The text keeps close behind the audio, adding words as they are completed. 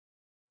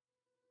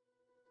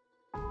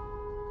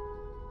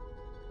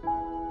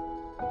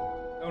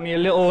Only a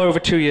little over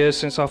 2 years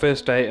since our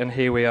first date, and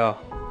here we are.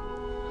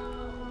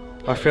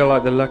 I feel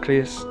like the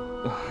luckiest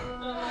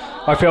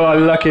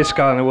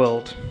guy in the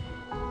world.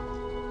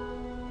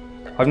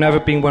 I've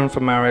never been one for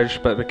marriage,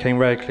 but it became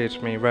very clear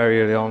to me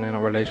very early on in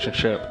our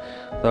relationship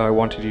that I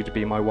wanted you to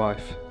be my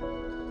wife.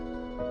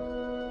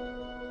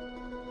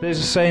 There's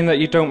a saying that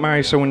you don't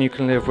marry someone you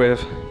can live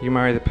with, you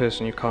marry the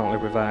person you can't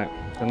live without,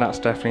 and that's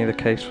definitely the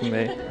case for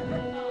me.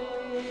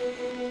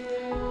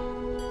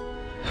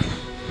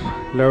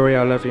 Laurie,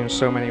 I love you in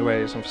so many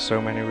ways and for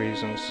so many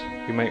reasons.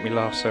 You make me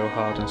laugh so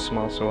hard and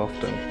smile so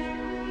often.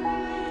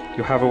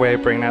 You have a way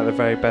of bringing out the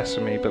very best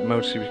of me, but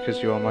mostly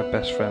because you are my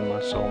best friend,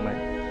 my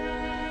soulmate.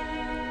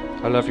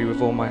 I love you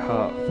with all my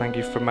heart. Thank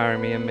you for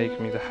marrying me and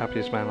making me the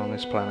happiest man on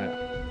this planet.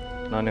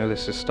 And I know this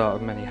is the start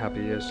of many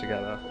happy years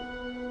together.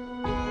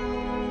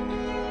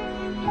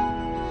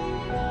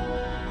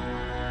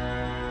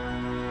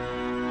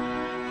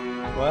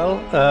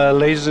 Well,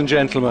 ladies and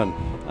gentlemen,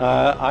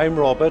 I'm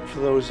Robert, for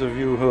those of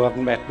you who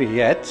haven't met me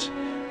yet,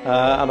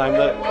 and I'm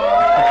the...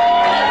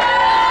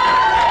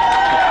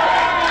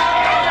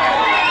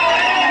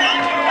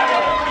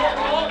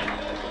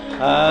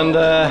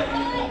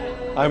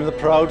 I'm the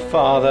proud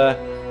father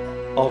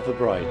of the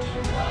bride.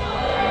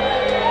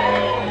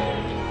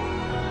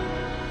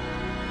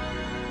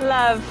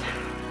 Love,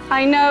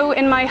 I know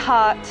in my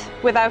heart,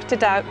 without a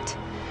doubt,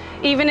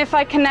 even if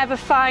I can never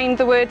find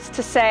the words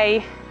to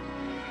say,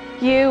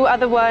 you are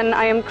the one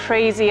I am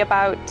crazy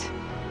about.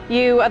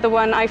 You are the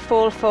one I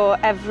fall for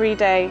every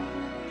day.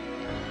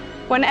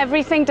 When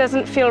everything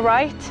doesn't feel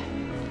right,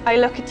 I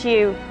look at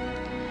you,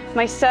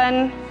 my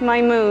sun,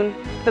 my moon,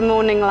 the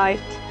morning light,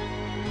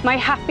 my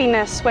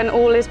happiness when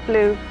all is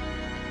blue.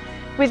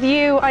 With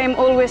you I am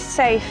always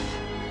safe,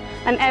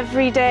 and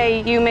every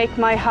day you make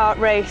my heart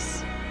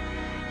race.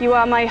 You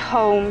are my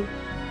home,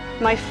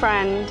 my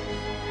friend,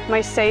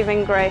 my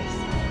saving grace.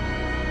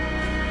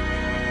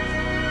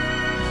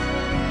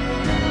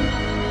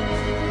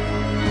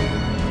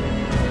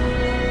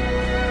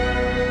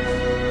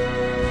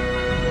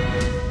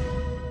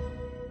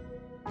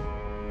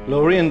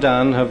 Laurie and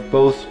Dan have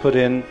both put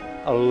in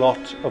a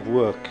lot of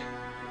work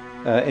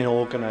in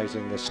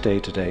organising this day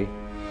today,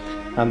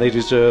 and they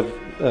deserve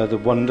the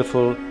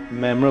wonderful,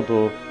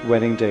 memorable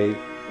wedding day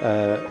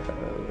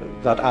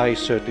that I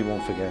certainly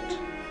won't forget.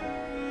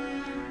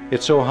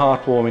 It's so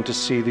heartwarming to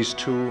see these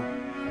two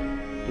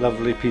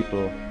lovely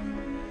people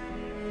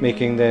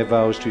making their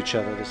vows to each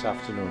other this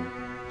afternoon.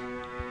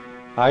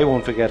 I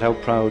won't forget how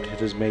proud it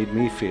has made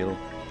me feel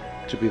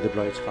to be the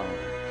bride's father.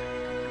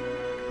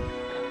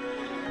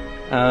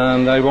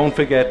 And I won't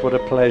forget what a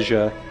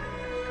pleasure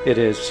it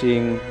is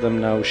seeing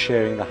them now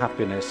sharing the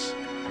happiness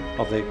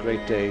of their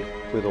great day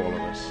with all of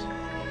us.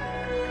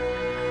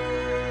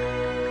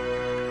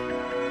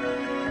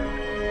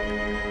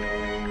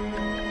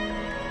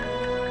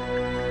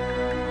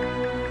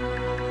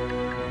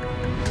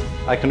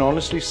 I can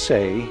honestly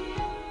say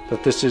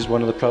that this is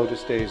one of the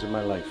proudest days of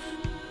my life.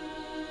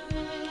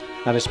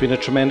 And it's been a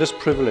tremendous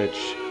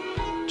privilege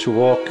to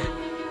walk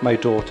my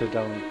daughter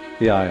down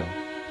the aisle.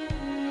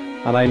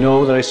 And I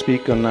know that I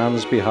speak on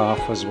Nan's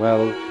behalf as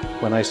well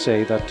when I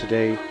say that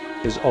today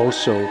is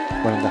also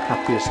one of the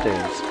happiest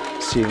days,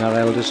 seeing our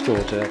eldest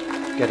daughter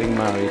getting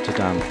married to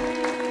Dan.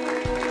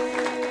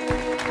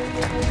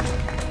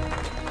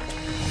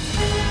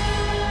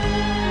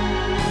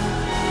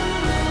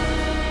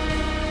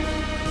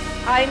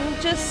 I'm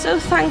just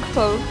so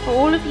thankful for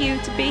all of you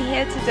to be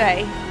here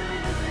today,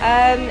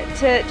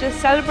 to just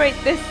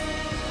celebrate this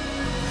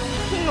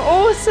fucking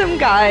awesome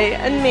guy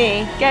and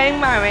me getting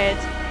married.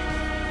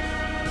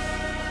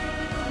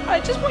 I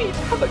just want you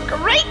to have a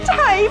great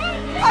time.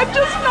 I'm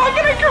just not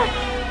gonna go.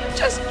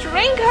 Just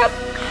drink up,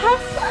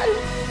 have fun,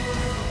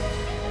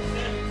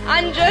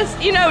 and just,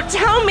 you know,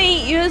 tell me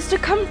years to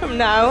come from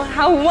now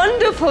how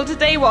wonderful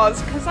today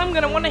was, because I'm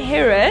gonna want to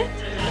hear it.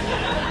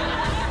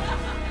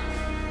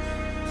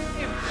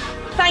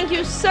 Thank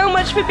you so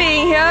much for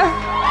being here.